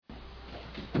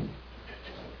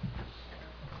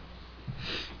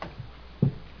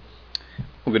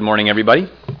Well, good morning, everybody.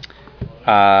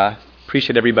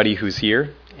 Appreciate everybody who's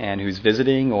here and who's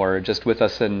visiting or just with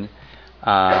us in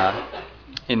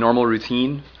normal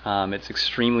routine. It's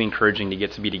extremely encouraging to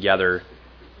get to be together.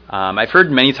 I've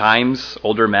heard many times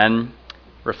older men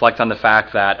reflect on the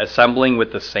fact that assembling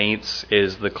with the saints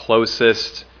is the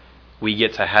closest we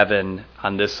get to heaven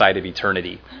on this side of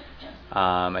eternity.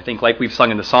 I think like we've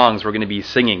sung in the songs, we're going to be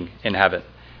singing in heaven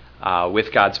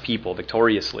with God's people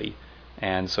victoriously.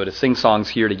 And so to sing songs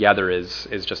here together is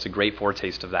just a great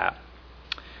foretaste of that.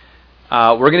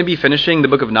 We're going to be finishing the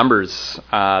book of Numbers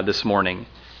this morning.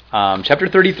 Chapter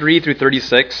 33 through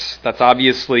 36, that's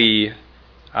obviously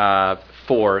 4,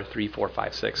 3, 4,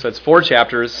 5, 6. So it's 4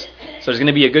 chapters. So there's going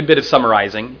to be a good bit of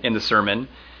summarizing in the sermon.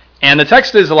 And the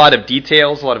text is a lot of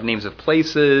details, a lot of names of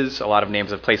places, a lot of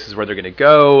names of places where they're going to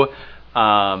go.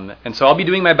 And so I'll be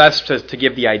doing my best to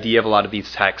give the idea of a lot of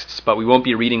these texts, but we won't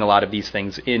be reading a lot of these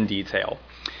things in detail.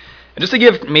 And just to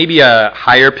give maybe a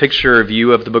higher picture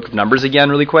view of the book of Numbers again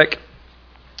really quick.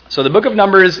 So the book of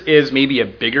Numbers is maybe a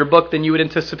bigger book than you would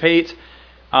anticipate.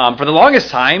 For the longest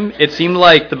time, it seemed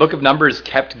like the book of Numbers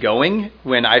kept going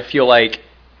when I feel like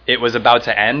it was about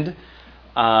to end.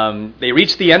 They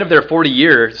reached the end of their 40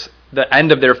 years,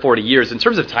 in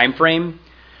terms of time frame.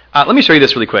 Let me show you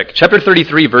this really quick. Chapter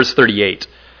 33, verse 38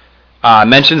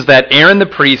 mentions that Aaron the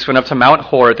priest went up to Mount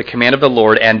Hor at the command of the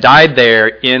Lord and died there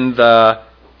in the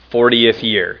 40th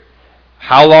year.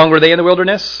 How long were they in the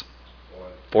wilderness?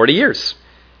 40 years.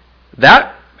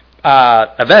 That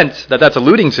event that's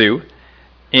alluding to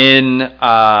in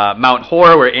Mount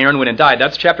Hor where Aaron went and died,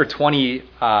 that's chapter 20,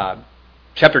 and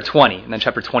then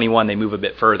chapter 21 they move a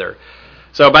bit further.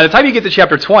 So by the time you get to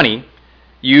chapter 20,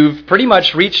 you've pretty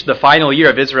much reached the final year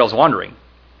of Israel's wandering.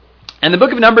 And the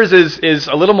book of Numbers is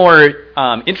a little more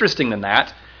interesting than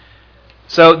that.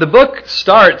 So the book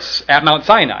starts at Mount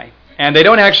Sinai, and they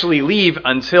don't actually leave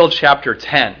until chapter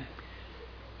 10.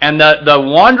 And the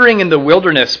wandering in the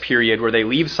wilderness period where they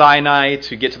leave Sinai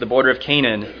to get to the border of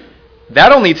Canaan,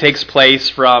 that only takes place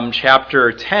from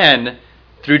chapter 10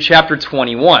 through chapter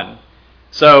 21.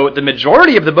 So the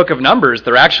majority of the book of Numbers,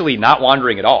 they're actually not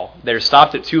wandering at all. They're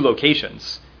stopped at 2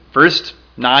 locations. First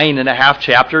 9.5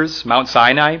 chapters, Mount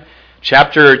Sinai.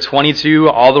 Chapter 22,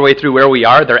 all the way through where we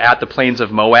are, they're at the plains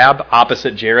of Moab,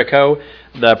 opposite Jericho.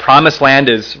 The promised land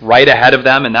is right ahead of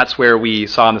them, and that's where we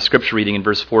saw in the scripture reading in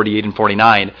verse 48 and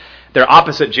 49. They're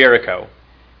opposite Jericho.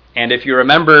 And if you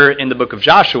remember in the book of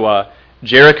Joshua,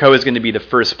 Jericho is going to be the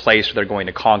first place where they're going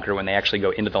to conquer when they actually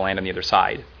go into the land on the other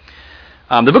side.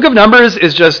 The book of Numbers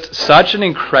is just such an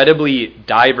incredibly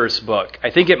diverse book. I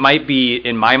think it might be,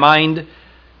 in my mind,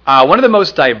 one of the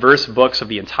most diverse books of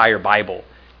the entire Bible.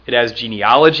 It has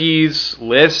genealogies,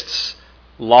 lists,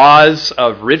 laws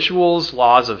of rituals,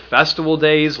 laws of festival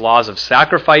days, laws of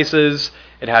sacrifices.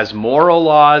 It has moral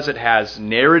laws. It has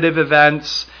narrative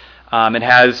events. It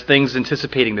has things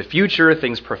anticipating the future,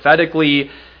 things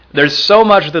prophetically. There's so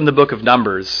much within the book of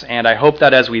Numbers, and I hope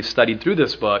that as we've studied through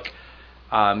this book,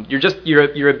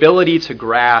 your ability to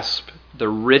grasp the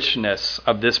richness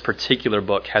of this particular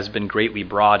book has been greatly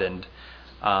broadened.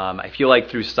 I feel like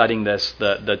through studying this,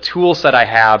 the tool set I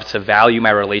have to value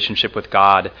my relationship with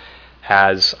God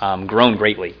has grown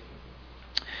greatly.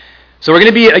 So we're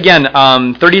going to be, again,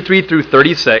 33 through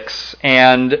 36,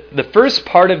 and the first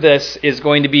part of this is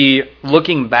going to be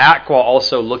looking back while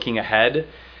also looking ahead.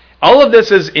 All of this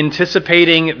is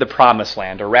anticipating the promised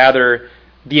land, or rather,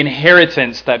 the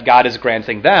inheritance that God is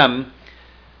granting them.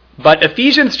 But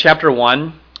Ephesians chapter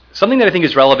 1, something that I think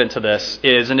is relevant to this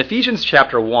is in Ephesians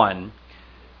chapter 1,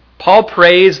 Paul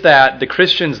prays that the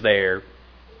Christians there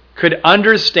could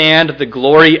understand the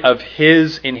glory of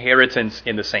his inheritance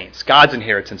in the saints, God's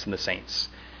inheritance in the saints.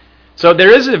 So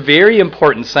there is a very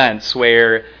important sense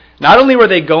where not only were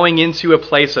they going into a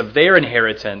place of their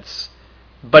inheritance,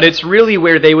 but it's really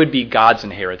where they would be God's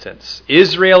inheritance.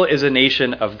 Israel is a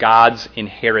nation of God's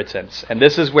inheritance. And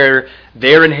this is where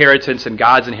their inheritance and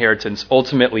God's inheritance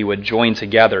ultimately would join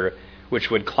together, which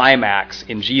would climax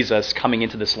in Jesus coming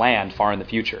into this land far in the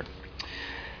future.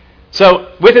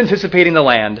 So, with anticipating the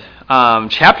land,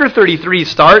 chapter 33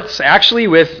 starts actually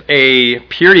with a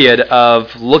period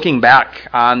of looking back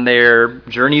on their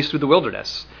journeys through the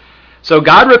wilderness. So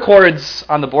God records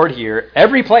on the board here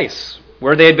every place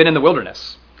where they had been in the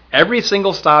wilderness. Every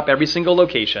single stop, every single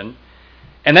location.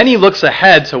 And then he looks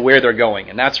ahead to where they're going.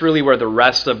 And that's really where the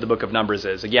rest of the book of Numbers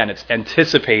is. Again, it's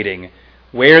anticipating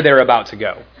where they're about to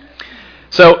go.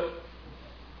 So,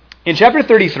 in chapter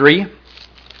 33,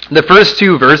 the first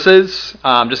 2 verses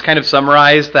just kind of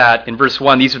summarize that in verse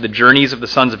 1, these are the journeys of the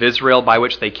sons of Israel by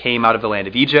which they came out of the land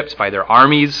of Egypt by their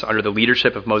armies under the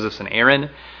leadership of Moses and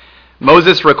Aaron.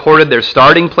 Moses recorded their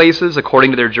starting places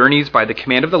according to their journeys by the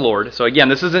command of the Lord. So again,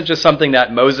 this isn't just something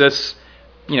that Moses,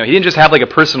 he didn't just have like a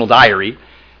personal diary.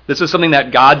 This is something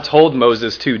that God told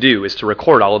Moses to do, is to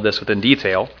record all of this within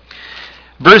detail.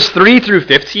 Verse 3 through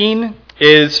 15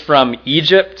 is from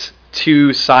Egypt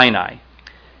to Sinai.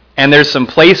 And there's some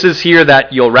places here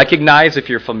that you'll recognize if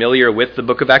you're familiar with the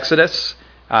book of Exodus.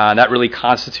 That really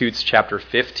constitutes chapter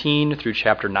 15 through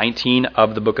chapter 19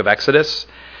 of the book of Exodus.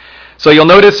 So you'll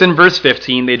notice in verse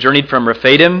 15, they journeyed from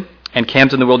Rephidim and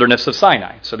camped in the wilderness of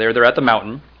Sinai. So they're at the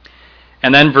mountain.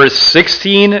 And then verse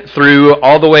 16 through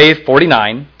all the way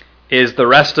 49 is the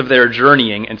rest of their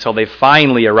journeying until they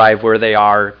finally arrive where they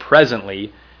are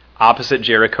presently, opposite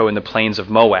Jericho in the plains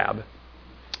of Moab.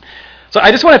 So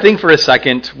I just want to think for a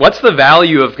second, what's the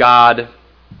value of God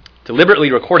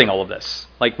deliberately recording all of this?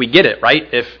 Like, we get it, right?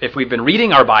 If we've been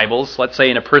reading our Bibles, let's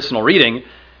say in a personal reading,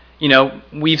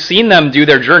 we've seen them do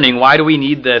their journeying. Why do we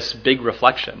need this big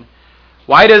reflection?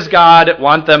 Why does God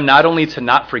want them not only to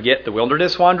not forget the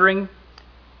wilderness wandering,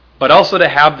 but also to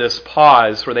have this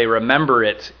pause where they remember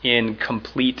it in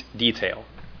complete detail?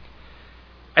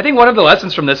 I think one of the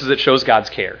lessons from this is it shows God's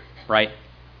care, right?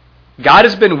 God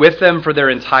has been with them for their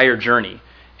entire journey.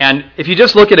 And if you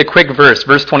just look at a quick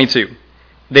verse 22,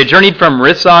 they journeyed from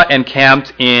Rissah and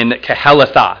camped in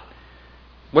Kehelathah.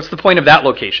 What's the point of that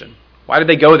location? Why did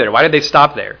they go there? Why did they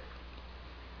stop there?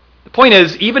 The point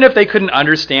is, even if they couldn't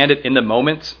understand it in the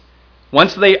moment,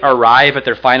 once they arrive at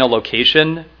their final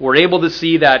location, we're able to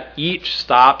see that each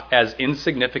stop, as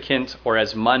insignificant or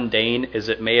as mundane as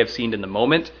it may have seemed in the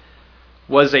moment,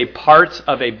 was a part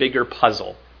of a bigger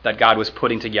puzzle that God was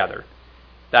putting together.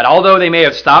 That although they may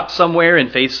have stopped somewhere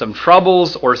and faced some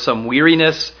troubles or some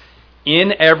weariness,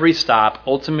 in every stop,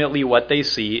 ultimately what they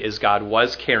see is God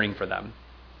was caring for them.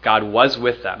 God was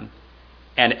with them.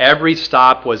 And every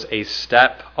stop was a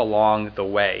step along the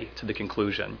way to the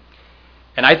conclusion.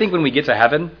 And I think when we get to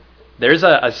heaven, there's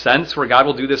a sense where God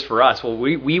will do this for us. Well,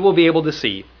 we will be able to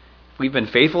see, if we've been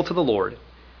faithful to the Lord,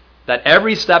 that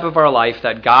every step of our life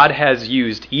that God has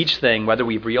used, each thing, whether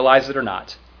we've realized it or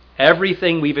not,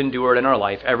 everything we've endured in our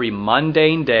life, every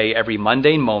mundane day, every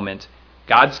mundane moment,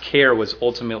 God's care was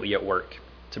ultimately at work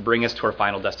to bring us to our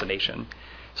final destination.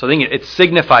 So I think it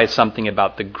signifies something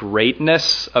about the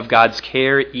greatness of God's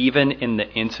care, even in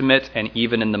the intimate and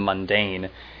even in the mundane.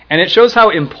 And it shows how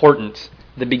important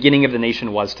the beginning of the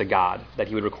nation was to God, that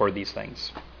he would record these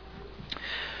things.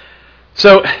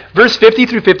 So verse 50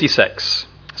 through 56.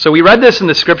 So we read this in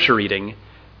the scripture reading,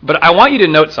 but I want you to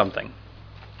note something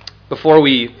before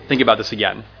we think about this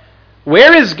again.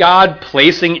 Where is God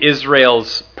placing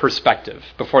Israel's perspective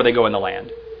before they go in the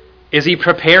land? Is he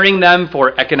preparing them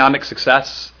for economic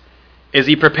success? Is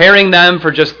he preparing them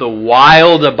for just the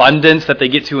wild abundance that they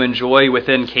get to enjoy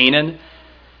within Canaan?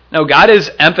 No, God is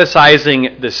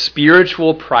emphasizing the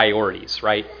spiritual priorities,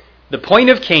 right? The point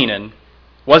of Canaan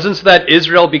wasn't so that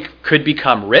Israel could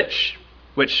become rich,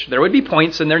 which there would be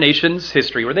points in their nation's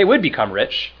history where they would become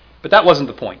rich, but that wasn't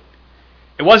the point.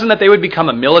 It wasn't that they would become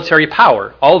a military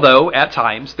power, although at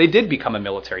times they did become a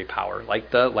military power,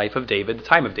 like the life of David, the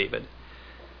time of David.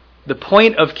 The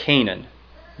point of Canaan,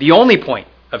 the only point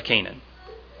of Canaan,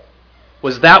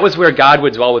 was where God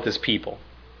would dwell with his people.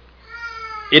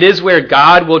 It is where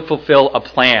God would fulfill a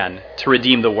plan to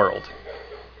redeem the world.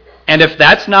 And if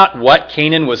that's not what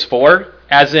Canaan was for,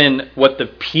 as in what the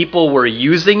people were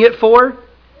using it for,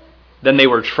 then they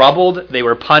were troubled, they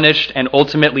were punished, and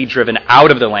ultimately driven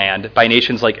out of the land by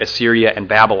nations like Assyria and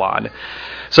Babylon.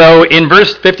 So in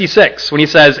verse 56, when he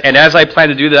says, "And as I plan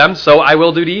to do to them, so I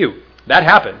will do to you," that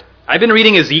happened. I've been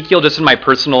reading Ezekiel just in my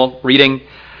personal reading.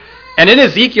 And in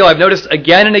Ezekiel, I've noticed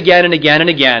again and again and again and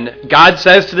again, God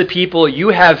says to the people, "You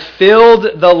have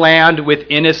filled the land with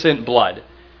innocent blood.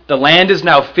 The land is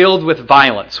now filled with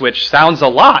violence," which sounds a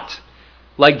lot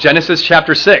like Genesis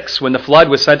chapter 6, when the flood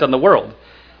was sent on the world.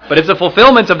 But it's a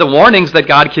fulfillment of the warnings that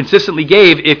God consistently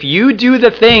gave. If you do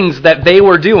the things that they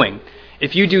were doing,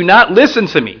 if you do not listen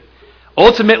to me,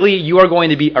 ultimately you are going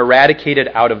to be eradicated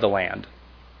out of the land.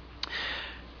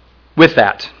 With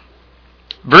that,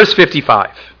 verse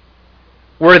 55.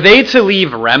 Were they to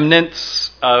leave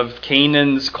remnants of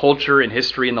Canaan's culture and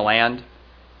history in the land?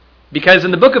 Because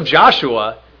in the book of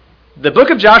Joshua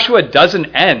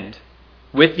doesn't end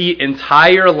with the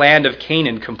entire land of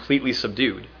Canaan completely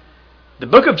subdued. The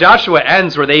book of Joshua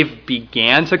ends where they've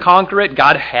began to conquer it.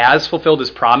 God has fulfilled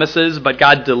his promises, but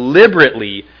God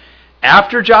deliberately,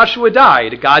 after Joshua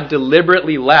died, God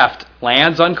deliberately left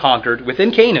lands unconquered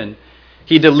within Canaan.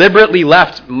 He deliberately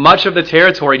left much of the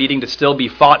territory needing to still be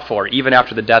fought for, even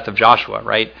after the death of Joshua,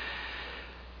 right?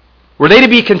 Were they to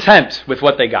be content with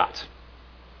what they got?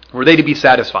 Were they to be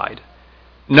satisfied?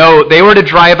 No, they were to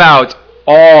drive out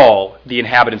all the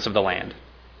inhabitants of the land.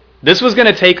 This was going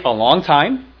to take a long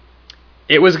time.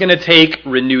 It was going to take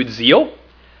renewed zeal.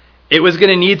 It was going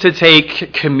to need to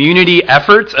take community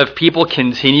efforts of people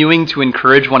continuing to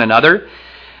encourage one another.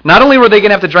 Not only were they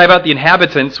going to have to drive out the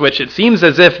inhabitants, which it seems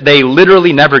as if they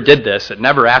literally never did this, it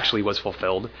never actually was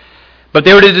fulfilled, but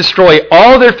they were to destroy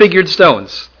all their figured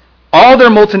stones, all their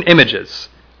molten images,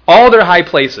 all their high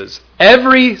places,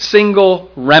 every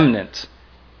single remnant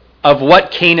of what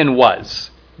Canaan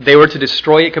was. They were to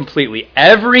destroy it completely.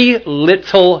 Every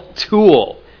little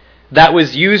tool that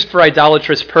was used for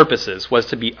idolatrous purposes was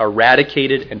to be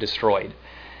eradicated and destroyed.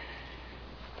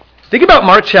 Think about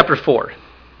Mark chapter 4.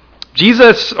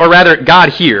 Jesus, or rather God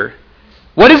here,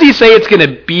 what does he say it's going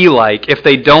to be like if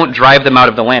they don't drive them out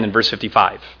of the land in verse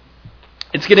 55?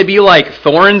 It's going to be like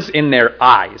thorns in their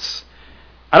eyes.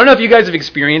 I don't know if you guys have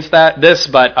experienced this,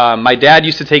 but my dad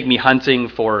used to take me hunting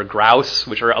for grouse,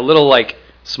 which are a little like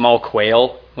small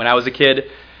quail when I was a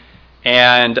kid.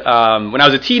 And when I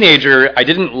was a teenager, I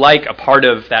didn't like a part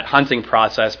of that hunting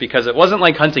process because it wasn't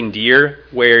like hunting deer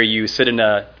where you sit in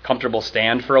a comfortable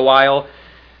stand for a while.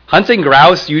 Hunting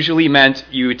grouse usually meant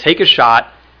you take a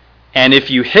shot, and if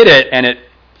you hit it and it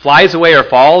flies away or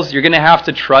falls, you're going to have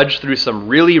to trudge through some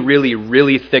really, really,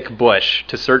 really thick bush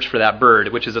to search for that bird,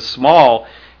 which is a small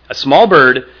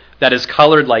bird that is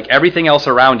colored like everything else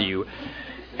around you.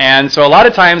 And so a lot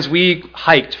of times we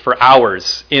hiked for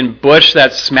hours in bush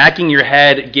that's smacking your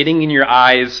head, getting in your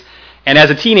eyes. And as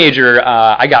a teenager,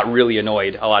 I got really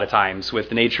annoyed a lot of times with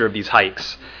the nature of these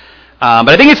hikes. But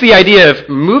I think it's the idea of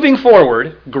moving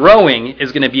forward, growing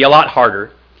is going to be a lot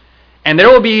harder. And there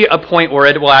will be a point where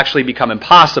it will actually become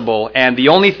impossible. And the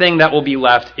only thing that will be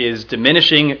left is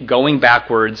diminishing, going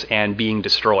backwards, and being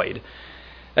destroyed.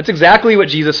 That's exactly what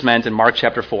Jesus meant in Mark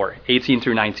chapter 4, 18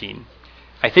 through 19.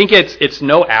 I think it's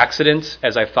no accident,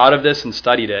 as I've thought of this and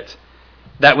studied it,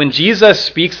 that when Jesus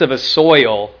speaks of a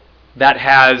soil that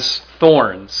has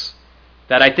thorns,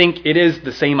 that I think it is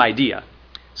the same idea.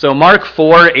 So Mark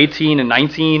 4, 18 and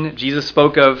 19, Jesus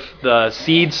spoke of the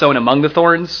seed sown among the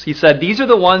thorns. He said, "These are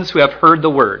the ones who have heard the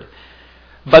word,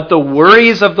 but the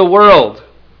worries of the world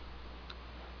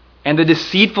and the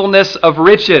deceitfulness of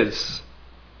riches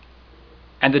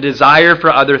and the desire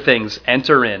for other things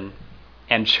enter in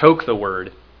and choke the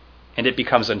word, and it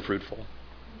becomes unfruitful."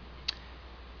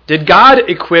 Did God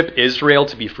equip Israel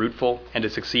to be fruitful and to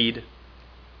succeed?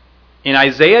 In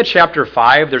Isaiah chapter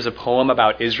 5, there's a poem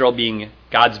about Israel being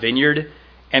God's vineyard,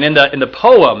 and in the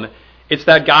poem, it's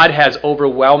that God has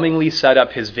overwhelmingly set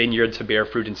up his vineyard to bear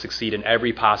fruit and succeed in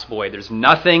every possible way. There's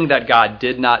nothing that God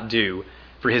did not do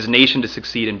for his nation to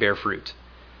succeed and bear fruit.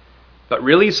 But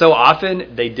really, so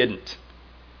often, they didn't.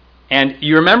 And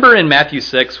you remember in Matthew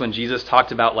 6 when Jesus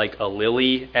talked about like a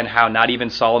lily and how not even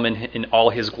Solomon in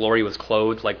all his glory was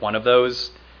clothed like one of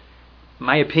those?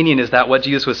 My opinion is that what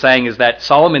Jesus was saying is that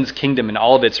Solomon's kingdom and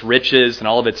all of its riches and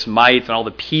all of its might and all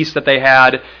the peace that they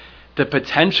had, the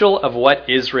potential of what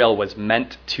Israel was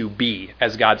meant to be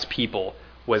as God's people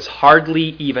was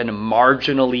hardly even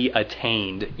marginally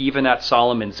attained, even at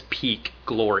Solomon's peak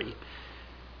glory.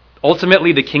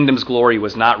 Ultimately, the kingdom's glory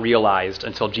was not realized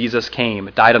until Jesus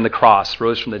came, died on the cross,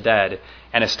 rose from the dead,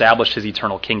 and established his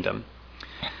eternal kingdom.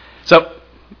 So,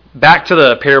 back to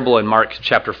the parable in Mark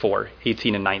chapter 4,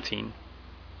 18 and 19.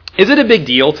 Is it a big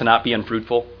deal to not be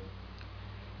unfruitful?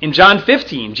 In John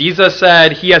 15, Jesus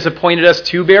said he has appointed us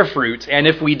to bear fruit, and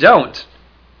if we don't,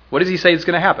 what does he say is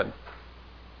going to happen?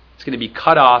 It's going to be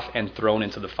cut off and thrown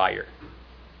into the fire.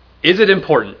 Is it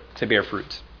important to bear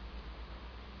fruit?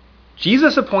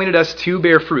 Jesus appointed us to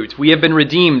bear fruit. We have been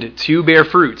redeemed to bear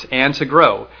fruit and to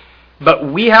grow.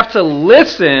 But we have to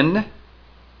listen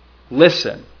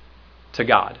to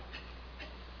God.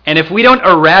 And if we don't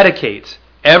eradicate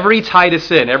every tie to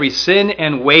sin, every sin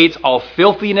and weight, all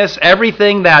filthiness,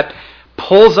 everything that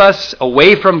pulls us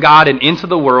away from God and into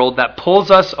the world, that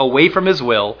pulls us away from his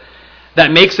will,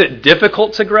 that makes it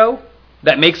difficult to grow,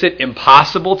 that makes it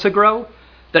impossible to grow,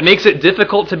 that makes it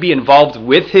difficult to be involved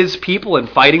with his people in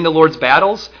fighting the Lord's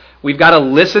battles, we've got to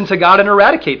listen to God and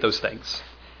eradicate those things.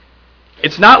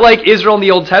 It's not like Israel in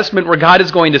the Old Testament where God is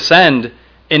going to send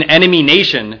an enemy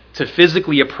nation to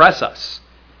physically oppress us.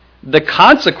 The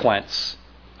consequence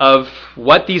of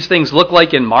what these things look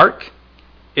like in Mark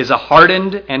is a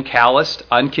hardened and calloused,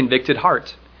 unconvicted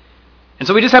heart. And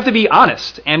so we just have to be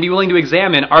honest and be willing to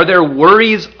examine, are there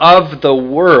worries of the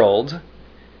world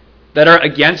that are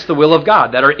against the will of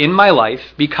God, that are in my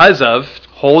life because of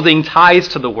holding ties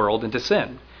to the world and to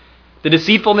sin? The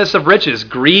deceitfulness of riches,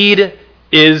 greed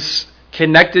is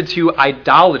connected to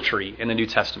idolatry in the New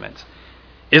Testament.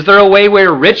 Is there a way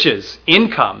where riches,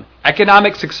 income,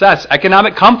 economic success,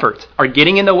 economic comfort are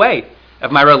getting in the way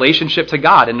of my relationship to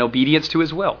God and obedience to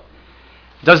his will?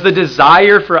 Does the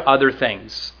desire for other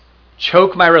things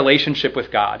choke my relationship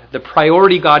with God, the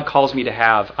priority God calls me to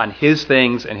have on his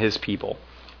things and his people?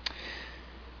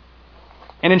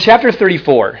 And in chapter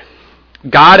 34,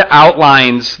 God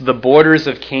outlines the borders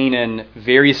of Canaan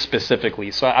very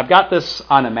specifically. So I've got this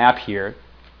on a map here.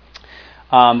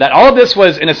 That all of this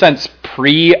was, in a sense,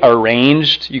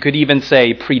 pre-arranged. You could even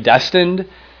say predestined.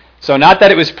 So not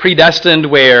that it was predestined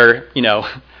where,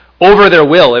 over their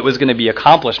will it was going to be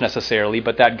accomplished necessarily,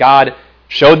 but that God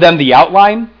showed them the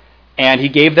outline and he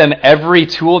gave them every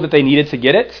tool that they needed to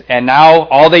get it. And now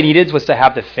all they needed was to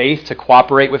have the faith to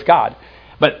cooperate with God.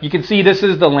 But you can see this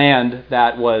is the land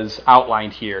that was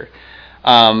outlined here.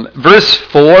 Verse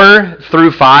 4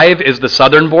 through 5 is the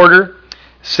southern border.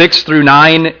 6 through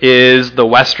 9 is the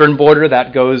western border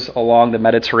that goes along the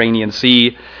Mediterranean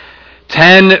Sea.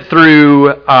 7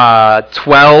 through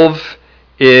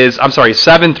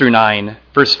 9,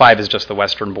 verse 5 is just the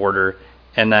western border,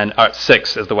 and then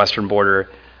 6 is the western border.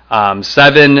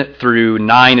 7 through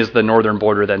 9 is the northern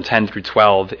border, then 10 through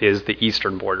 12 is the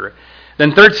eastern border.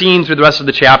 Then 13 through the rest of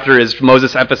the chapter is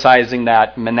Moses emphasizing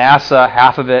that Manasseh,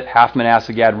 half of it, half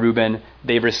Manasseh, Gad, Reuben,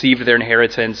 they've received their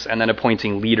inheritance, and then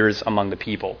appointing leaders among the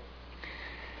people.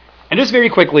 And just very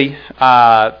quickly,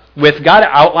 with God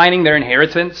outlining their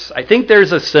inheritance, I think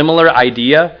there's a similar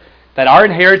idea that our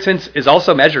inheritance is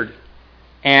also measured,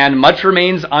 and much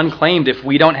remains unclaimed if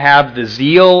we don't have the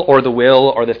zeal or the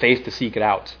will or the faith to seek it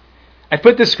out. I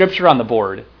put this scripture on the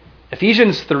board,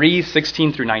 Ephesians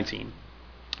 3:16 through 19.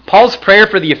 Paul's prayer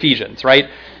for the Ephesians, right?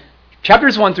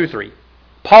 Chapters 1 through 3.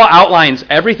 Paul outlines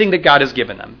everything that God has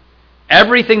given them,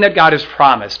 everything that God has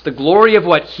promised, the glory of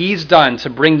what he's done to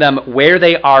bring them where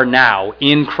they are now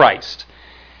in Christ.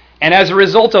 And as a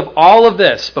result of all of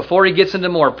this, before he gets into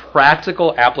more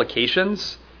practical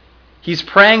applications, he's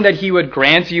praying that he would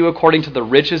grant you, according to the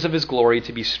riches of his glory,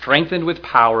 to be strengthened with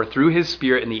power through his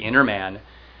Spirit in the inner man,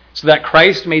 so that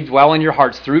Christ may dwell in your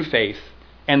hearts through faith,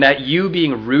 and that you,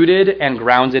 being rooted and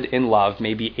grounded in love,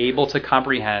 may be able to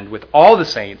comprehend with all the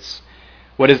saints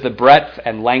what is the breadth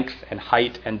and length and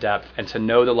height and depth, and to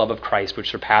know the love of Christ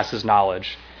which surpasses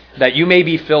knowledge, that you may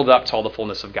be filled up to all the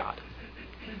fullness of God.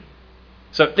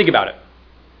 So think about it.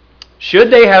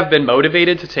 Should they have been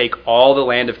motivated to take all the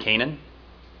land of Canaan?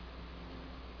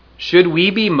 Should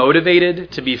we be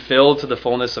motivated to be filled to the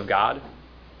fullness of God?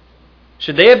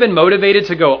 Should they have been motivated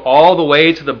to go all the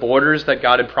way to the borders that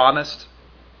God had promised?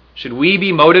 Should we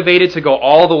be motivated to go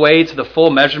all the way to the full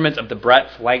measurement of the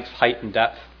breadth, length, height, and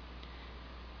depth?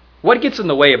 What gets in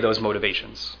the way of those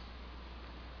motivations?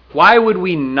 Why would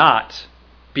we not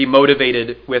be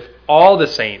motivated with all the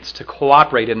saints to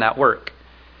cooperate in that work?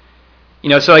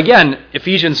 So again,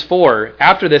 Ephesians 4,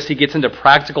 after this, he gets into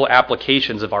practical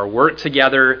applications of our work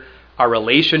together, our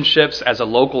relationships as a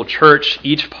local church,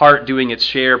 each part doing its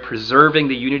share, preserving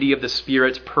the unity of the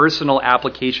Spirit, personal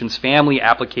applications, family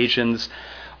applications.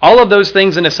 All of those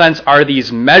things, in a sense, are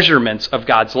these measurements of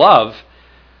God's love,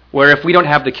 where if we don't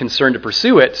have the concern to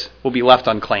pursue it, we'll be left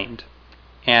unclaimed,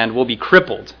 and we'll be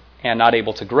crippled and not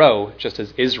able to grow, just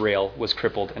as Israel was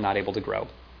crippled and not able to grow.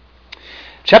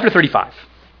 Chapter 35.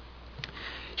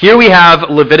 Here we have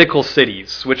Levitical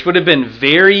cities, which would have been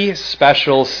very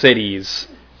special cities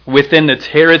within the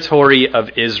territory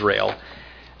of Israel.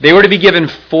 They were to be given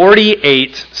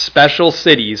 48 special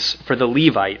cities for the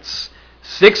Levites,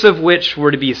 6 of which were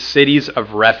to be cities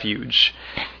of refuge.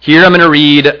 Here I'm going to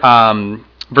read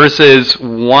verses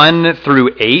 1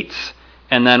 through 8,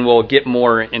 and then we'll get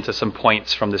more into some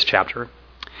points from this chapter.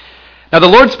 Now the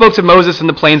Lord spoke to Moses in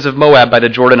the plains of Moab by the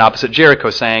Jordan opposite Jericho,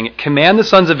 saying, "Command the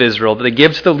sons of Israel that they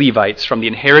give to the Levites from the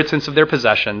inheritance of their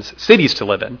possessions cities to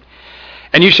live in.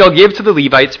 And you shall give to the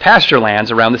Levites pasture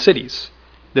lands around the cities.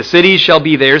 The cities shall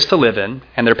be theirs to live in,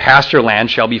 and their pasture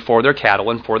land shall be for their cattle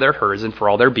and for their herds and for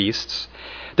all their beasts.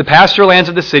 The pasture lands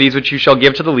of the cities which you shall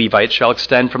give to the Levites shall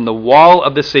extend from the wall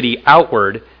of the city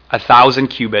outward 1,000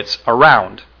 cubits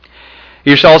around.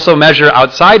 You shall also measure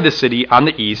outside the city on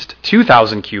the east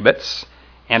 2,000 cubits,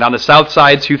 and on the south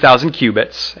side 2,000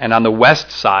 cubits, and on the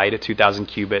west side 2,000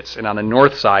 cubits, and on the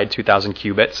north side 2,000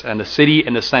 cubits, and the city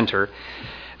in the center.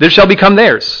 This shall become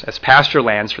theirs as pasture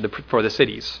lands for the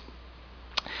cities.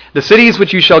 The cities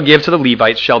which you shall give to the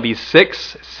Levites shall be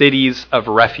 6 cities of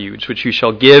refuge, which you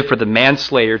shall give for the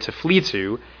manslayer to flee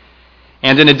to,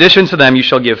 and in addition to them you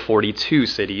shall give 42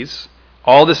 cities.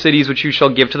 All the cities which you shall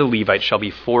give to the Levites shall be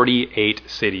 48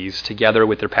 cities, together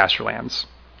with their pasture lands.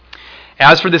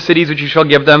 As for the cities which you shall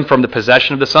give them from the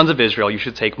possession of the sons of Israel, you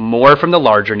should take more from the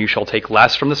larger, and you shall take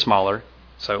less from the smaller.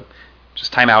 So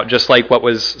just time out, just like what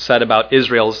was said about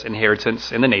Israel's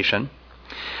inheritance in the nation.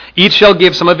 Each shall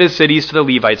give some of his cities to the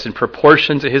Levites in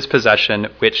proportion to his possession,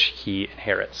 which he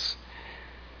inherits.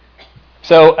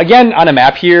 So again, on a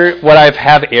map here, what I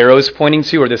have arrows pointing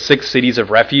to are the 6 cities of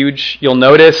refuge. You'll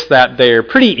notice that they're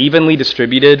pretty evenly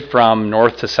distributed from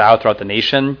north to south throughout the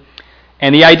nation.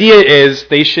 And the idea is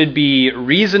they should be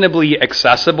reasonably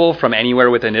accessible from anywhere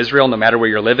within Israel, no matter where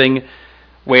you're living,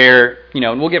 where,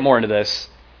 and we'll get more into this,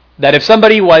 that if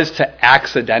somebody was to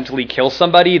accidentally kill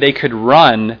somebody, they could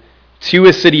run to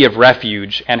a city of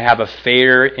refuge and have a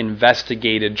fair,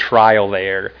 investigated trial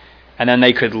there. And then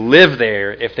they could live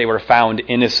there if they were found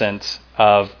innocent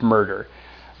of murder.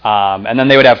 And then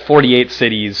they would have 48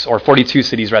 cities, or 42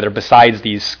 cities rather, besides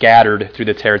these scattered through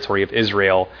the territory of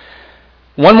Israel.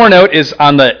 One more note is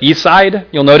on the east side.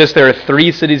 You'll notice there are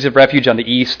 3 cities of refuge on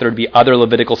the east. There would be other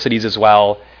Levitical cities as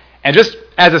well. And just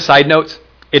as a side note,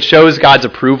 it shows God's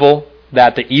approval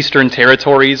that the eastern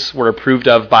territories were approved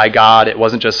of by God. It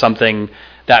wasn't just something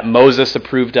that Moses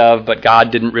approved of, but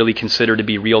God didn't really consider to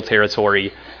be real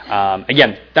territory.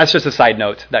 Again, that's just a side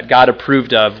note, that God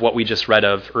approved of what we just read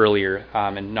of earlier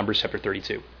in Numbers chapter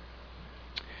 32.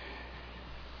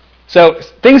 So,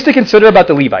 things to consider about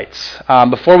the Levites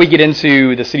before we get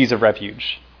into the cities of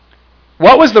refuge.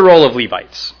 What was the role of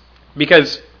Levites?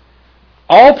 Because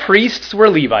all priests were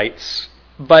Levites,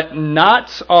 but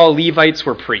not all Levites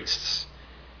were priests.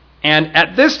 And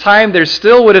at this time, there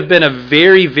still would have been a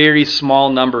very, very small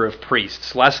number of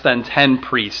priests, less than 10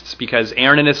 priests, because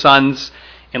Aaron and his sons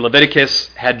in Leviticus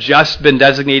had just been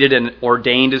designated and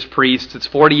ordained as priests. It's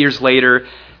 40 years later,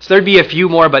 so there'd be a few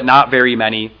more, but not very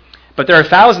many. But there are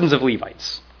thousands of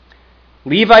Levites.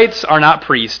 Levites are not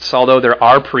priests, although there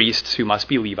are priests who must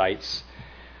be Levites.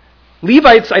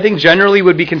 Levites, I think, generally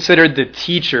would be considered the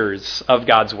teachers of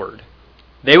God's word.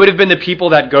 They would have been the people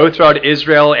that go throughout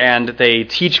Israel and they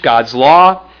teach God's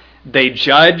law. They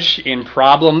judge in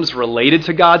problems related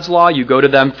to God's law. You go to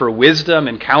them for wisdom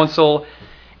and counsel.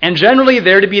 And generally,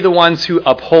 they're to be the ones who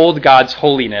uphold God's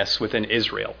holiness within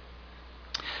Israel.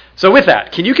 So with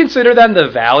that, can you consider then the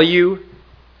value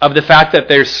of the fact that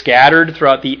they're scattered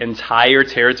throughout the entire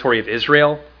territory of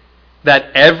Israel?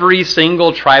 That every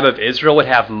single tribe of Israel would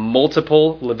have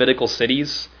multiple Levitical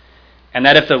cities? And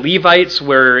that if the Levites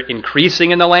were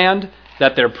increasing in the land,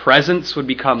 that their presence would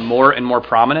become more and more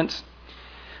prominent?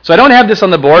 So I don't have this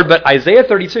on the board, but Isaiah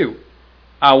 32,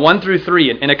 1 through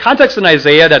 3, in a context in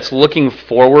Isaiah that's looking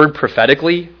forward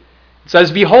prophetically, it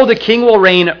says, "Behold, a king will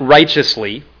reign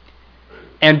righteously,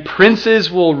 and princes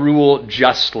will rule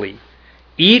justly.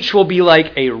 Each will be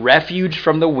like a refuge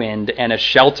from the wind and a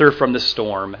shelter from the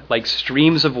storm, like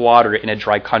streams of water in a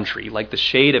dry country, like the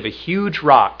shade of a huge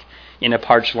rock in a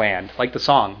parched land," like the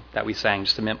song that we sang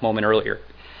just a moment earlier.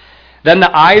 "Then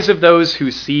the eyes of those who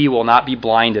see will not be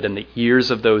blinded, and the ears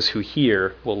of those who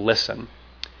hear will listen."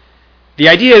 The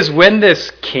idea is when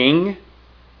this king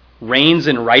reigns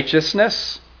in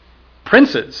righteousness,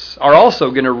 princes are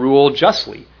also going to rule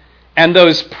justly. And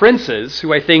those princes,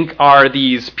 who I think are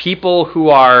these people who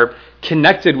are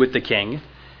connected with the king,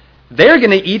 they're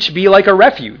going to each be like a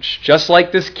refuge, just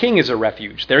like this king is a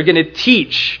refuge. They're going to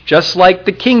teach just like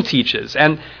the king teaches.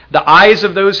 And the eyes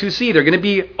of those who see, they're going to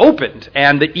be opened.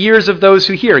 And the ears of those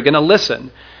who hear are going to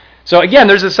listen. So again,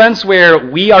 there's a sense where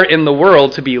we are in the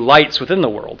world to be lights within the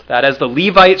world. That as the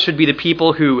Levites should be the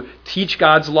people who teach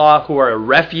God's law, who are a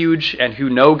refuge, and who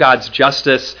know God's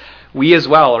justice, we as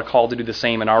well are called to do the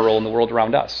same in our role in the world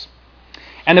around us.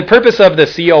 And the purpose of the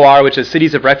COR, which is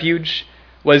Cities of Refuge,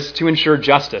 was to ensure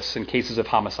justice in cases of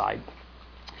homicide.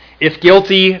 If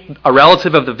guilty, a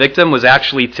relative of the victim was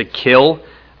actually to kill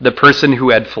the person who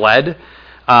had fled.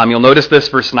 You'll notice this,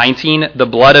 verse 19, "The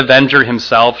blood avenger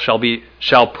himself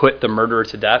shall put the murderer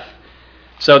to death."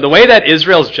 So the way that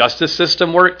Israel's justice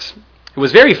system worked, it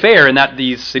was very fair in that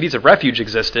these cities of refuge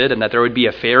existed and that there would be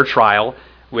a fair trial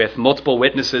with multiple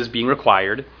witnesses being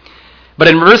required. But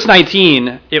in verse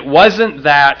 19, it wasn't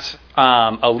that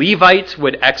a Levite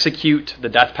would execute the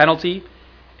death penalty.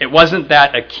 It wasn't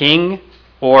that a king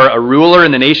or a ruler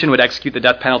in the nation would execute the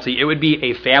death penalty. It would be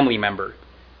a family member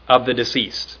of the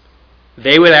deceased.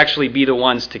 They would actually be the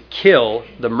ones to kill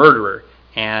the murderer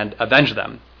and avenge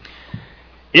them.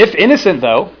 If innocent,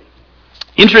 though,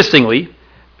 interestingly,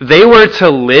 they were to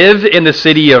live in the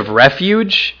city of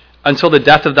refuge until the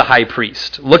death of the high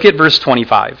priest. Look at verse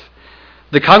 25.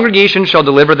 "The congregation shall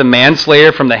deliver the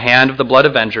manslayer from the hand of the blood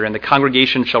avenger, and the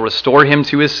congregation shall restore him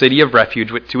to his city of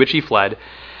refuge to which he fled,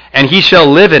 and he shall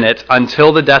live in it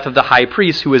until the death of the high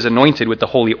priest who is anointed with the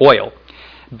holy oil.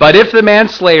 But if the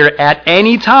manslayer at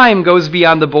any time goes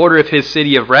beyond the border of his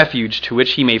city of refuge to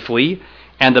which he may flee,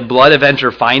 and the blood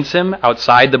avenger finds him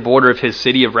outside the border of his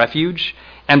city of refuge,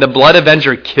 and the blood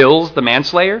avenger kills the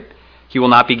manslayer, he will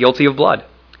not be guilty of blood,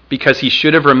 because he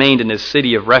should have remained in his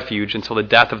city of refuge until the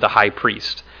death of the high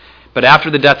priest. But after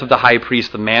the death of the high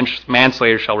priest, the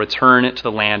manslayer shall return to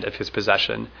the land of his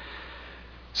possession.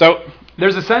 So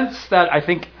there's a sense that I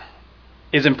think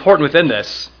is important within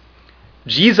this.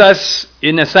 Jesus,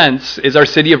 in a sense, is our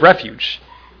city of refuge.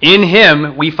 In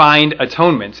him, we find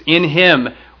atonement. In him,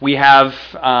 we have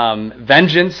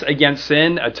vengeance against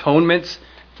sin, atonement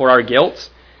for our guilt.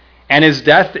 And his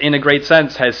death, in a great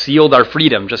sense, has sealed our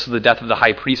freedom, just as the death of the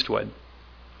high priest would.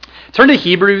 Turn to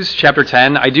Hebrews chapter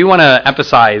 10. I do want to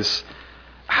emphasize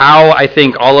how I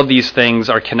think all of these things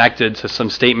are connected to some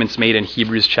statements made in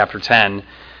Hebrews chapter 10.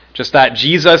 Just that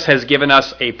Jesus has given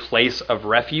us a place of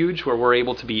refuge where we're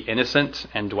able to be innocent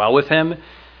and dwell with him.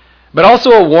 But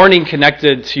also a warning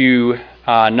connected to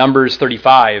Numbers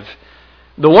 35.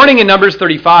 The warning in Numbers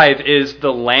 35 is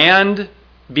the land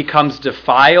becomes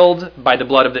defiled by the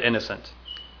blood of the innocent.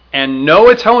 And no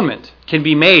atonement can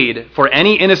be made for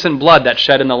any innocent blood that's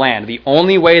shed in the land. The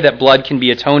only way that blood can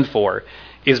be atoned for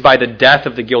is by the death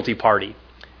of the guilty party.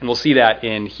 And we'll see that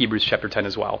in Hebrews chapter 10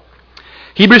 as well.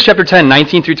 Hebrews chapter 10,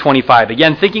 19 through 25.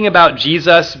 Again, thinking about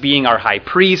Jesus being our high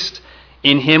priest.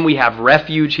 In him we have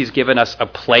refuge. He's given us a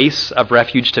place of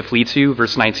refuge to flee to.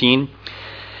 Verse 19.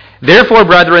 Therefore,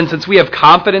 brethren, since we have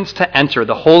confidence to enter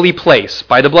the holy place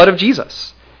by the blood of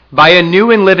Jesus, by a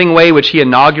new and living way which he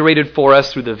inaugurated for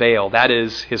us through the veil, that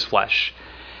is, his flesh.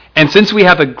 And since we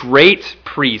have a great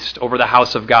priest over the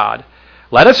house of God,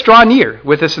 let us draw near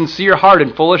with a sincere heart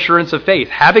and full assurance of faith,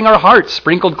 having our hearts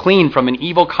sprinkled clean from an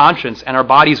evil conscience and our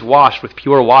bodies washed with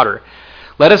pure water.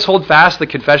 Let us hold fast the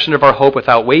confession of our hope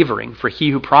without wavering, for he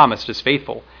who promised is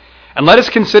faithful. And let us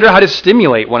consider how to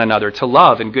stimulate one another to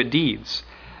love and good deeds,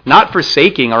 not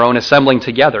forsaking our own assembling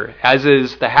together, as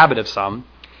is the habit of some,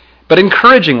 but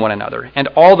encouraging one another, and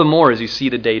all the more as you see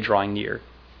the day drawing near.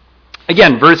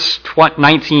 Again, verse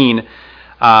 19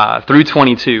 through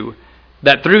 22,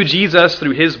 that through Jesus,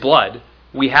 through his blood,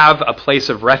 we have a place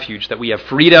of refuge, that we have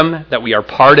freedom, that we are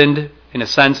pardoned, in a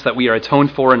sense that we are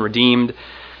atoned for and redeemed,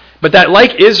 but that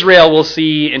like Israel, we'll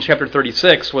see in chapter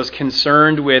 36, was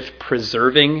concerned with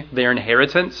preserving their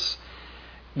inheritance.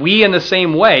 We, in the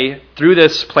same way, through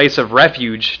this place of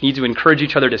refuge, need to encourage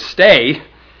each other to stay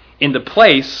in the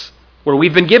place where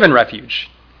we've been given refuge.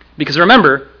 Because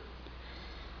remember,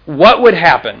 what would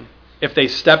happen if they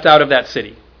stepped out of that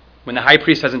city when the high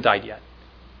priest hasn't died yet?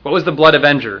 What was the blood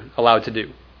avenger allowed to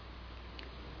do?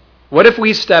 What if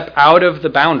we step out of the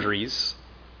boundaries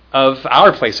of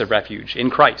our place of refuge in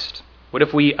Christ? What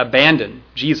if we abandon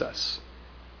Jesus?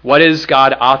 What is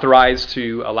God authorized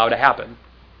to allow to happen?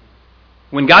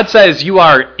 When God says you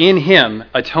are in him,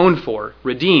 atoned for,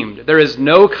 redeemed, there is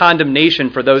no condemnation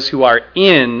for those who are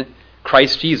in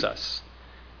Christ Jesus.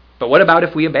 But what about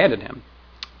if we abandon him?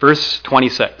 Verse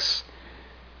 26.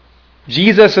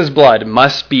 Jesus' blood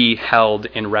must be held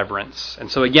in reverence.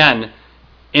 And so again,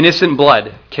 innocent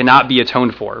blood cannot be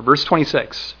atoned for. Verse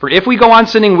 26. For if we go on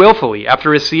sinning willfully after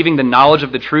receiving the knowledge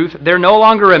of the truth, there no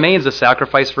longer remains a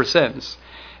sacrifice for sins,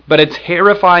 but a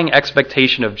terrifying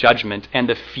expectation of judgment and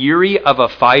the fury of a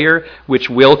fire which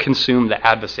will consume the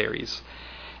adversaries.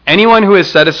 Anyone who has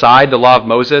set aside the law of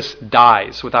Moses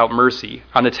dies without mercy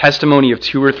on the testimony of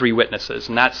 2 or 3 witnesses.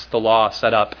 And that's the law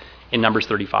set up in Numbers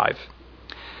 35.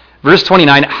 Verse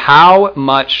 29, how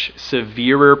much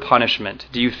severer punishment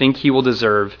do you think he will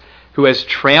deserve who has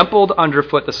trampled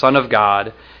underfoot the Son of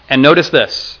God? And notice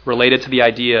this, related to the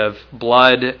idea of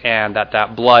blood and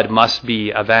that blood must be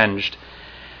avenged.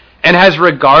 And has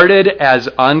regarded as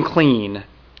unclean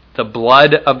the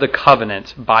blood of the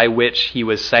covenant by which he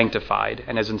was sanctified,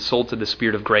 and has insulted the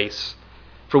Spirit of grace.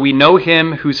 For we know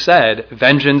him who said,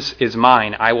 vengeance is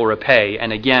mine, I will repay,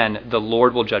 and again the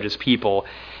Lord will judge his people.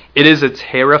 It is a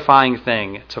terrifying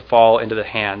thing to fall into the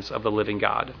hands of the living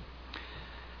God.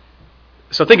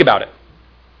 So think about it.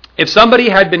 If somebody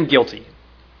had been guilty,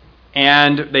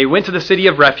 and they went to the city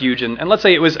of refuge, and let's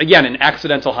say it was, again, an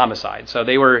accidental homicide. So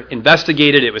they were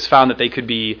investigated. It was found that they could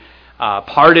be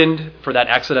pardoned for that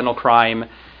accidental crime.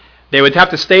 They would have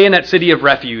to stay in that city of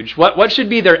refuge. What should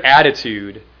be their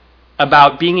attitude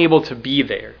about being able to be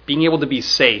there, being able to be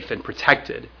safe and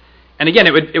protected? And again,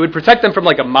 it would protect them from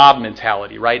like a mob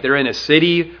mentality, right? They're in a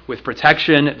city with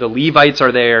protection. The Levites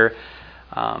are there.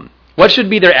 What should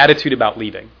be their attitude about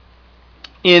leaving?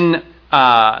 In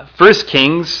 1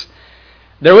 Kings,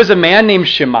 there was a man named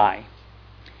Shimei.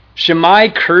 Shimei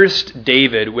cursed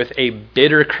David with a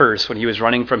bitter curse when he was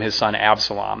running from his son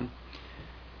Absalom.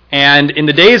 And in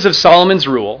the days of Solomon's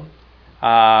rule,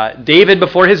 David,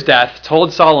 before his death,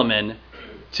 told Solomon,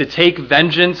 to take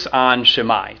vengeance on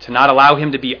Shimei, to not allow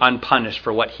him to be unpunished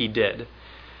for what he did.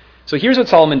 So here's what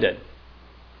Solomon did.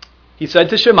 He said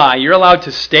to Shimei, you're allowed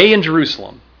to stay in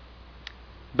Jerusalem,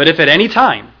 but if at any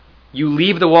time you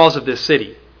leave the walls of this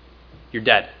city, you're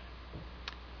dead.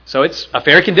 So it's a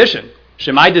fair condition.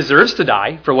 Shimei deserves to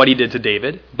die for what he did to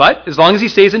David, but as long as he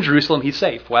stays in Jerusalem, he's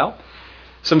safe. Well,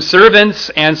 some servants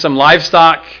and some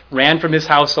livestock ran from his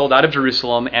household out of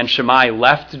Jerusalem, and Shimei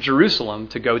left Jerusalem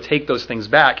to go take those things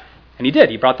back. And he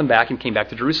did. He brought them back and came back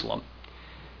to Jerusalem.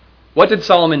 What did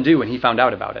Solomon do when he found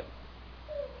out about it?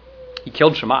 He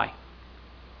killed Shimei.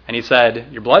 And he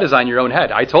said, your blood is on your own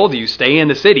head. I told you, stay in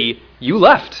the city. You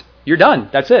left. You're done.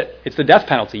 That's it. It's the death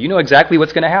penalty. You know exactly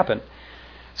what's going to happen.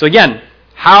 So again,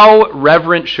 how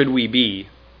reverent should we be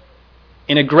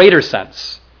in a greater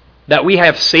sense that we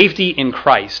have safety in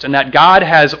Christ and that God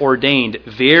has ordained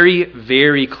very,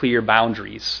 very clear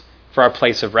boundaries for our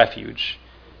place of refuge?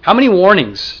 How many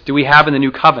warnings do we have in the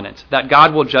new covenant that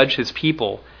God will judge his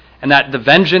people and that the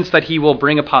vengeance that he will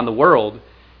bring upon the world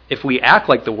if we act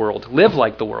like the world, live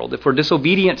like the world, if we're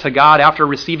disobedient to God after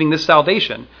receiving this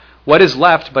salvation, what is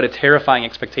left but a terrifying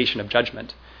expectation of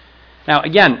judgment? Now,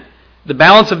 again, the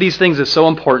balance of these things is so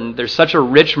important. There's such a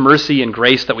rich mercy and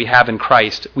grace that we have in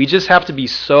Christ. We just have to be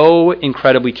so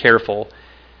incredibly careful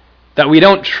that we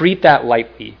don't treat that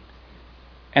lightly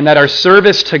and that our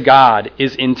service to God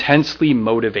is intensely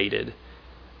motivated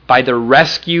by the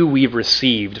rescue we've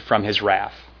received from his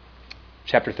wrath.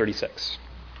 Chapter 36.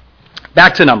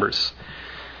 Back to Numbers.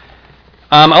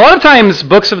 A lot of times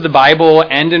books of the Bible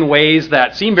end in ways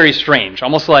that seem very strange,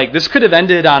 almost like this could have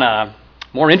ended on a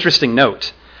more interesting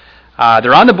note.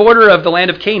 They're on the border of the land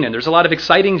of Canaan. There's a lot of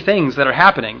exciting things that are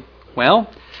happening. Well,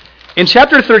 in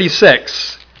chapter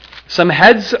 36, some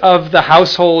heads of the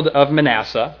household of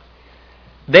Manasseh,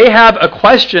 they have a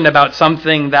question about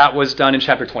something that was done in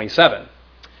chapter 27.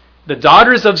 The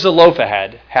daughters of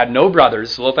Zelophehad had no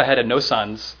brothers. Zelophehad had no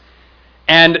sons.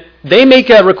 And they make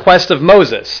a request of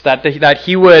Moses that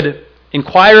he would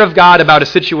inquire of God about a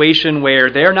situation where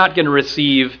they're not going to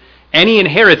receive any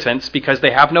inheritance because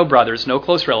they have no brothers, no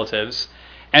close relatives,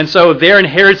 and so their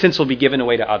inheritance will be given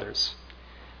away to others.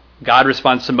 God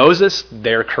responds to Moses,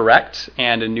 they're correct,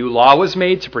 and a new law was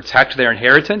made to protect their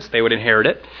inheritance. They would inherit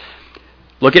it.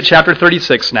 Look at chapter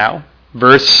 36 now,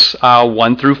 verse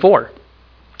 1 through 4.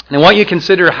 And I want you to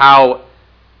consider how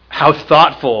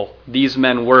thoughtful these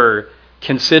men were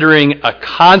considering a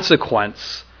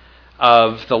consequence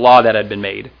of the law that had been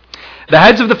made. The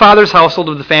heads of the father's household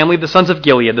of the family of the sons of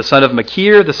Gilead, the son of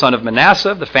Machir, the son of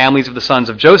Manasseh, the families of the sons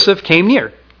of Joseph, came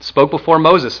near, spoke before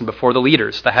Moses and before the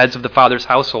leaders, the heads of the father's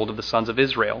household of the sons of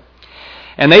Israel.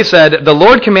 And they said, the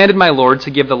Lord commanded my Lord to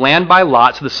give the land by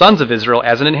lot to the sons of Israel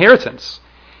as an inheritance.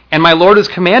 And my Lord is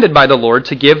commanded by the Lord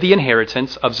to give the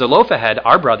inheritance of Zelophehad,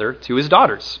 our brother, to his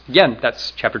daughters. Again,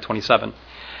 that's chapter 27.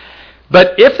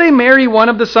 But if they marry one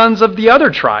of the sons of the other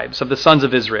tribes of the sons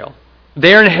of Israel,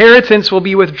 their inheritance will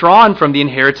be withdrawn from the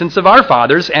inheritance of our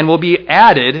fathers and will be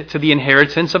added to the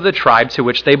inheritance of the tribe to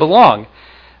which they belong.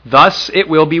 Thus it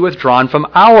will be withdrawn from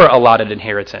our allotted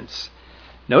inheritance.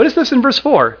 Notice this in verse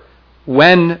 4.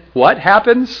 When what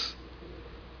happens?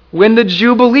 When the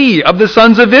Jubilee of the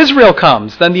sons of Israel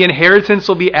comes, then the inheritance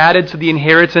will be added to the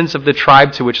inheritance of the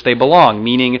tribe to which they belong,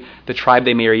 meaning the tribe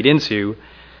they married into.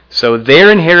 So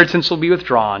their inheritance will be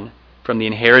withdrawn from the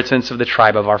inheritance of the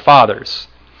tribe of our fathers.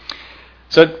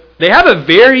 So they have a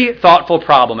very thoughtful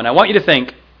problem, and I want you to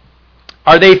think,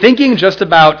 are they thinking just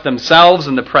about themselves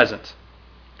and the present?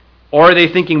 Or are they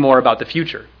thinking more about the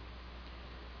future?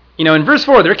 You know, in verse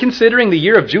 4, they're considering the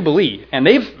year of Jubilee, and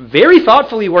they've very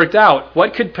thoughtfully worked out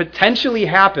what could potentially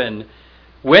happen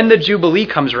when the Jubilee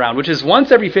comes around, which is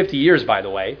once every 50 years, by the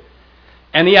way.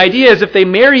 And the idea is if they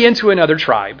marry into another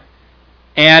tribe,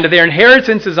 and their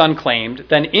inheritance is unclaimed,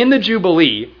 then in the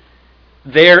Jubilee,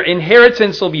 their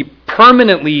inheritance will be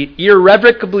permanently,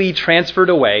 irrevocably transferred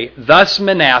away. Thus,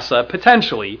 Manasseh,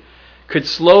 potentially, could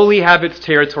slowly have its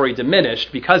territory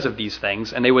diminished because of these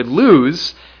things, and they would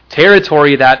lose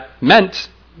territory that meant,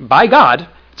 by God,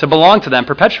 to belong to them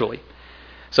perpetually.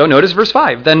 So notice verse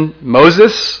 5. Then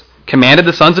Moses commanded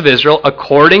the sons of Israel,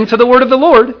 according to the word of the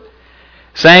Lord,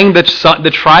 saying that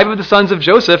the tribe of the sons of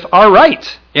Joseph are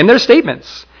right in their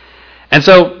statements. And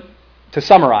so, to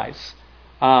summarize,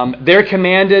 they're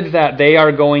commanded that they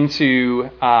are going to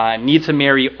need to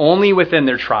marry only within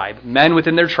their tribe, men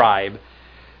within their tribe,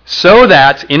 so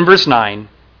that, in verse 9,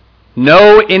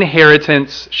 no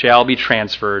inheritance shall be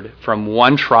transferred from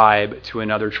one tribe to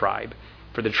another tribe.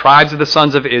 For the tribes of the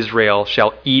sons of Israel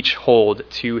shall each hold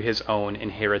to his own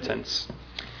inheritance.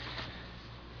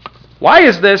 Why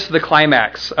is this the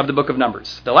climax of the book of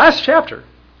Numbers? The last chapter.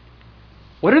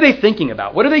 What are they thinking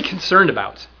about? What are they concerned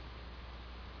about?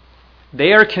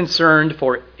 They are concerned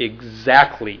for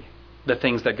exactly the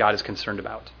things that God is concerned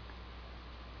about.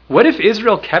 What if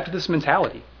Israel kept this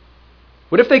mentality?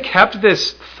 What if they kept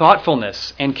this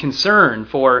thoughtfulness and concern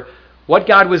for what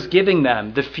God was giving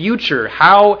them, the future,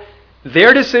 how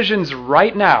their decisions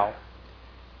right now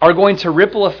are going to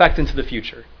ripple effect into the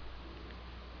future?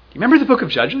 Do you remember the book of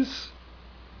Judges?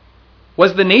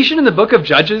 Was the nation in the book of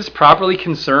Judges properly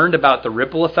concerned about the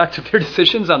ripple effect of their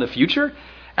decisions on the future?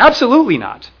 Absolutely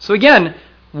not. So again,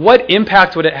 what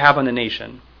impact would it have on the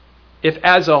nation if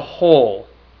as a whole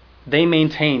they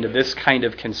maintained this kind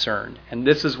of concern? And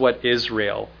this is what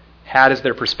Israel had as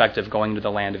their perspective going to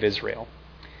the land of Israel.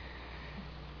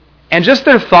 And just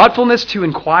their thoughtfulness to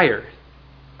inquire.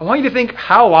 I want you to think,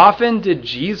 how often did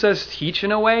Jesus teach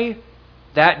in a way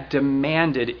that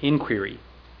demanded inquiry?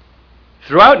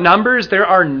 Throughout Numbers, there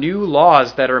are new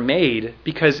laws that are made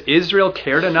because Israel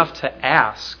cared enough to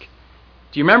ask.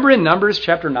 Do you remember in Numbers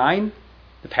chapter 9,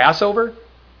 the Passover?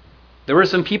 There were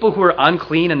some people who were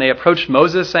unclean and they approached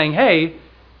Moses saying, hey,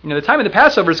 the time of the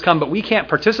Passover's come, but we can't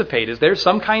participate. Is there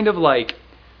some kind of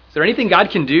is there anything God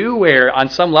can do where on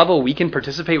some level we can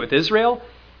participate with Israel?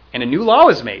 And a new law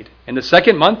was made. In the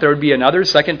second month, there would be another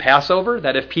second Passover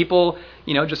that if people,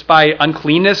 just by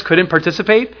uncleanness couldn't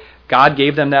participate, God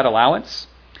gave them that allowance.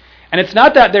 And it's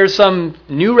not that there's some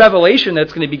new revelation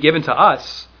that's going to be given to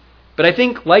us, but I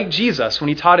think like Jesus, when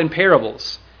he taught in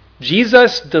parables,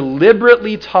 Jesus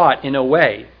deliberately taught in a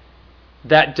way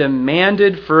that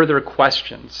demanded further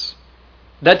questions,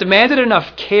 that demanded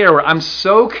enough care where I'm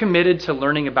so committed to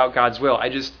learning about God's will,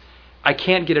 I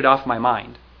can't get it off my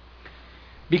mind.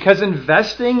 Because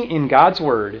investing in God's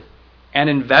word and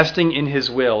investing in his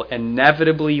will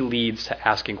inevitably leads to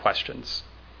asking questions.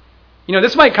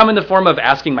 This might come in the form of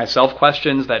asking myself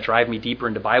questions that drive me deeper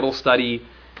into Bible study.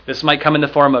 This might come in the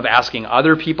form of asking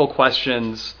other people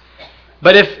questions.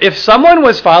 But if someone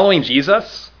was following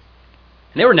Jesus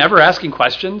and they were never asking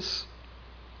questions,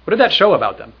 what did that show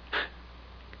about them?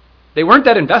 They weren't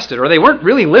that invested, or they weren't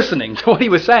really listening to what he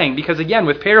was saying, because again,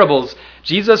 with parables,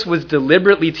 Jesus was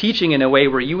deliberately teaching in a way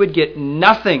where you would get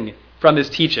nothing from his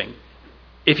teaching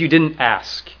if you didn't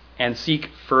ask and seek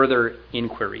further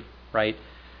inquiry, right?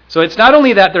 So it's not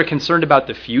only that they're concerned about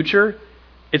the future,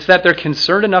 it's that they're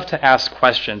concerned enough to ask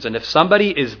questions. And if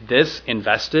somebody is this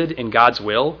invested in God's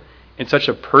will in such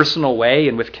a personal way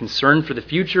and with concern for the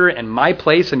future and my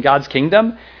place in God's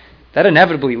kingdom, that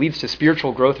inevitably leads to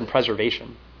spiritual growth and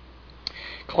preservation.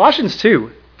 Colossians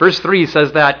 2, verse 3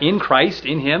 says that in Christ,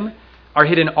 in him, are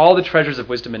hidden all the treasures of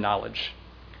wisdom and knowledge.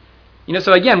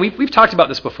 So again, we've talked about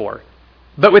this before,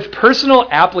 but with personal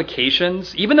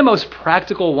applications, even the most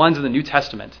practical ones in the New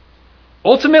Testament,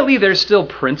 ultimately there's still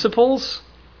principles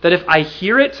that if I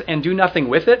hear it and do nothing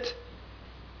with it,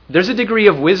 there's a degree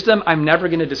of wisdom I'm never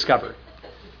going to discover.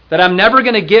 That I'm never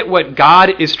going to get what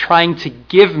God is trying to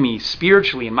give me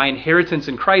spiritually in my inheritance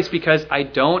in Christ because I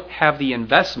don't have the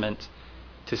investment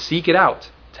to seek it out,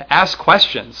 to ask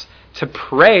questions, to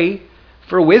pray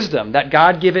for wisdom, that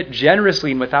God give it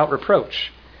generously and without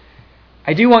reproach.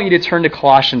 I do want you to turn to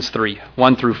Colossians 3,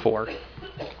 1 through 4.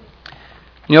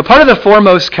 Part of the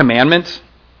foremost commandment,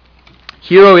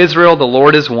 Hear, O Israel, the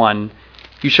Lord is one.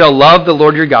 You shall love the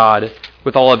Lord your God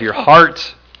with all of your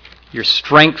heart, your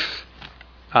strength,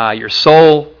 your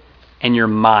soul, and your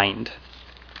mind.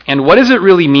 And what does it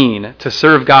really mean to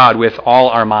serve God with all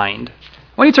our mind?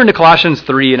 When you turn to Colossians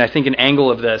 3, and I think an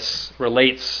angle of this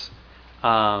relates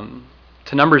to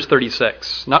Numbers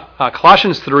 36.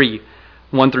 Colossians 3,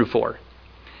 1 through 4.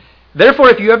 Therefore,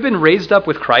 if you have been raised up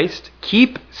with Christ,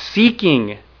 keep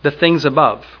seeking the things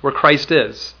above, where Christ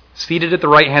is, seated at the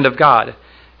right hand of God.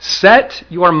 Set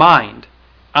your mind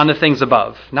on the things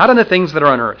above, not on the things that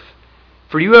are on earth.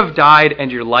 For you have died,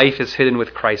 and your life is hidden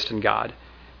with Christ in God.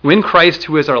 When Christ,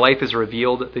 who is our life, is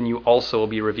revealed, then you also will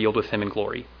be revealed with him in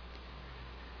glory.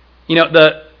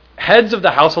 The heads of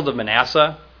the household of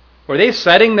Manasseh, were they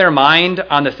setting their mind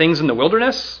on the things in the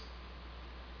wilderness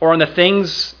or on the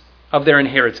things of their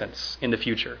inheritance in the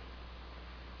future?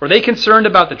 Were they concerned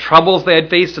about the troubles they had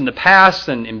faced in the past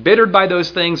and embittered by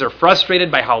those things or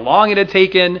frustrated by how long it had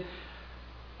taken?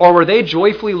 Or were they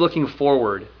joyfully looking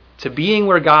forward to being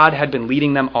where God had been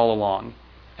leading them all along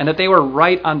and that they were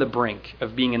right on the brink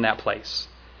of being in that place?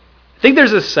 I think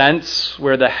there's a sense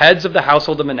where the heads of the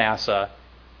household of Manasseh,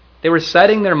 they were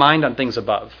setting their mind on things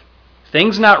above.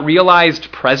 Things not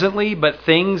realized presently, but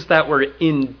things that were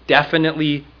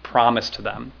indefinitely promised to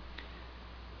them.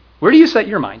 Where do you set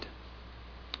your mind?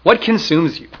 What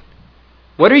consumes you?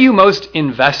 What are you most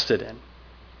invested in?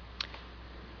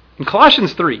 In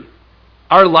Colossians 3,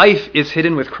 our life is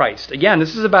hidden with Christ. Again,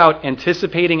 this is about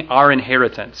anticipating our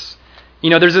inheritance.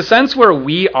 There's a sense where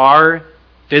we are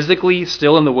physically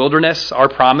still in the wilderness. Our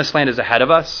promised land is ahead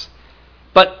of us.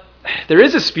 But there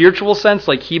is a spiritual sense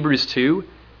like Hebrews 2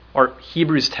 or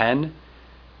Hebrews 10,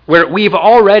 where we've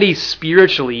already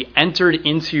spiritually entered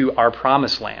into our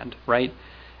promised land, right?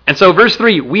 And so verse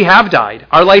 3, we have died.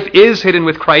 Our life is hidden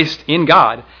with Christ in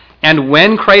God. And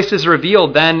when Christ is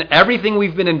revealed, then everything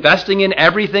we've been investing in,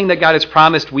 everything that God has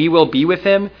promised we will be with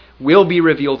him, will be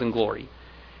revealed in glory.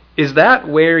 Is that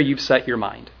where you've set your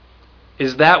mind?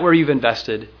 Is that where you've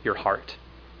invested your heart?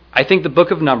 I think the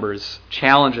book of Numbers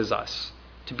challenges us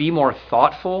to be more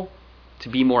thoughtful, to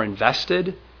be more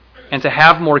invested, and to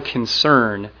have more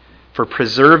concern for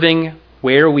preserving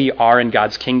where we are in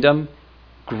God's kingdom,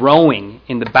 growing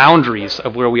in the boundaries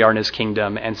of where we are in his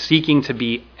kingdom, and seeking to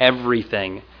be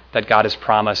everything that God has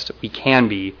promised we can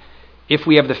be if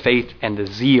we have the faith and the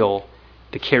zeal,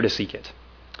 the care to seek it.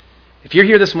 If you're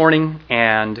here this morning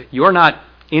and you're not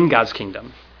in God's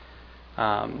kingdom,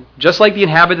 just like the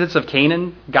inhabitants of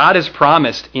Canaan, God has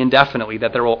promised indefinitely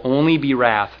that there will only be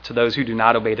wrath to those who do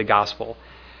not obey the gospel.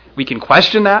 We can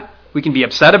question that, we can be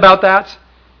upset about that,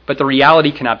 but the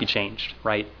reality cannot be changed,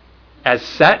 right? As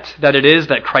set that it is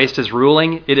that Christ is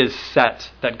ruling, it is set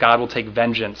that God will take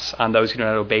vengeance on those who do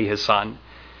not obey his Son.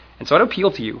 And so I'd appeal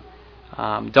to you.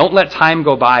 Don't let time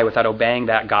go by without obeying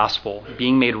that gospel,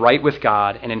 being made right with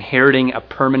God, and inheriting a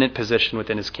permanent position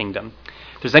within his kingdom.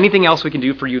 If there's anything else we can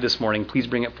do for you this morning, please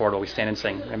bring it forward while we stand and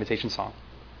sing an invitation song.